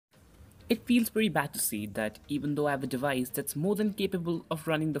It feels pretty bad to see that even though I have a device that's more than capable of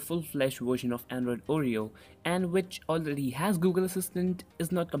running the full-fledged version of Android Oreo and which already has Google Assistant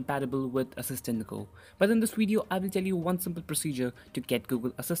is not compatible with Assistant Go. But in this video I will tell you one simple procedure to get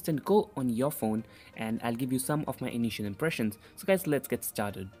Google Assistant Go on your phone, and I'll give you some of my initial impressions. So guys, let's get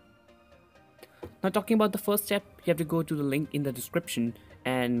started. Now talking about the first step, you have to go to the link in the description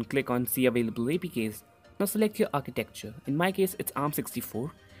and click on see available APKs. Now select your architecture. In my case it's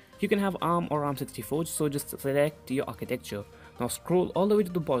ARM64. You can have ARM or ARM64, so just select your architecture. Now scroll all the way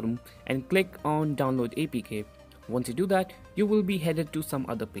to the bottom and click on download APK. Once you do that, you will be headed to some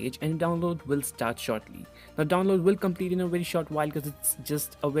other page and download will start shortly. Now download will complete in a very short while because it's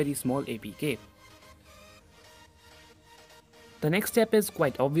just a very small APK. The next step is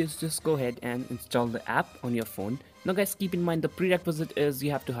quite obvious, just go ahead and install the app on your phone. Now guys, keep in mind the prerequisite is you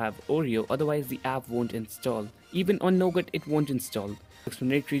have to have Oreo, otherwise the app won't install. Even on Nougat it won't install.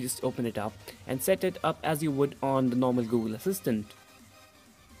 Explanatory, just open it up and set it up as you would on the normal Google Assistant.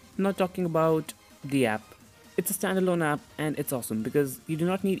 Now talking about the app, it's a standalone app and it's awesome because you do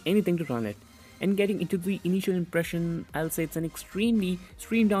not need anything to run it. And getting into the initial impression, I'll say it's an extremely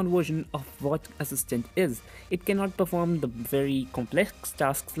streamed down version of what Assistant is. It cannot perform the very complex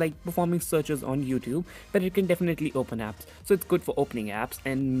tasks like performing searches on YouTube, but it can definitely open apps. So it's good for opening apps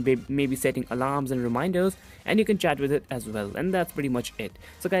and maybe setting alarms and reminders, and you can chat with it as well. And that's pretty much it.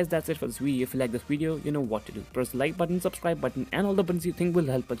 So guys, that's it for this video. If you like this video, you know what to do. Press the like button, subscribe button, and all the buttons you think will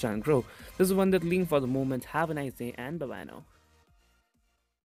help our channel grow. This is one that link for the moment. Have a nice day and bye bye now.